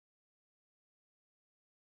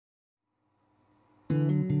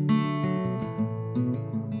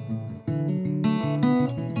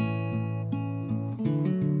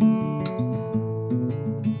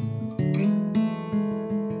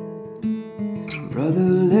Brother,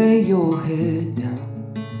 lay your head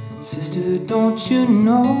down. Sister, don't you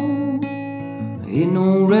know ain't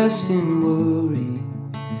no rest in worry.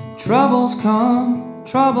 Troubles come,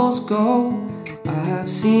 troubles go. I have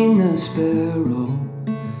seen the sparrow,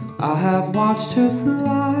 I have watched her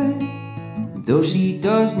fly, though she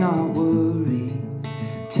does not worry.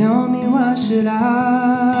 Tell me, why should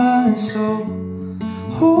I? So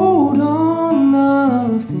hold on,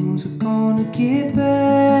 love, things are gonna get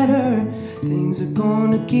better. Things are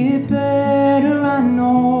gonna get better, I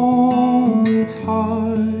know it's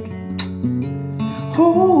hard.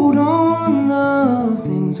 Hold on, love,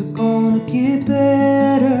 things are gonna get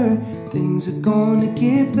better. Things are gonna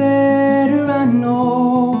get better, I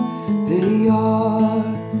know they are.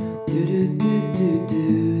 Do do do do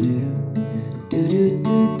do do do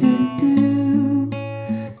do do do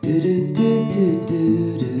do do do do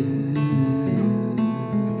do do.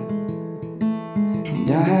 And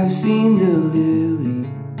I have seen the lily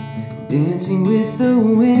dancing with the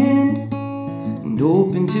wind, and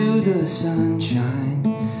open to the sunshine,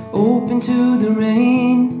 open to the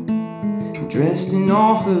rain, dressed in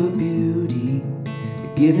all her beauty,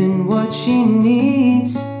 given what she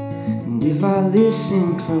needs. And if I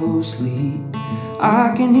listen closely,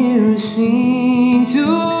 I can hear her sing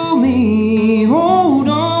to me. Hold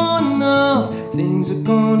on, love, things are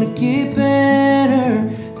gonna get better.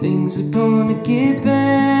 Things are gonna get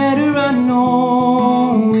better, I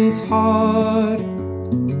know it's hard.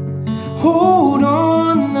 Hold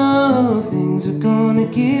on, love, things are gonna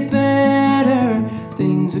get better.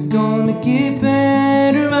 Things are gonna get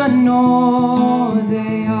better, I know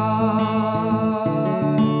they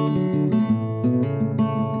are.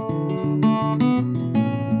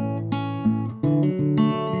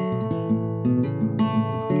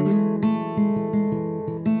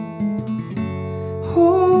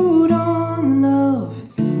 Hold on, love,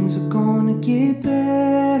 things are gonna get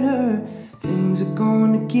better. Things are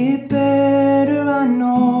gonna get better, I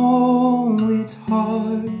know it's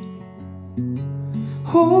hard.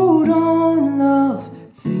 Hold on, love,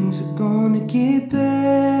 things are gonna get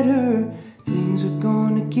better. Things are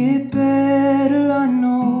gonna get better, I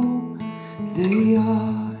know they are.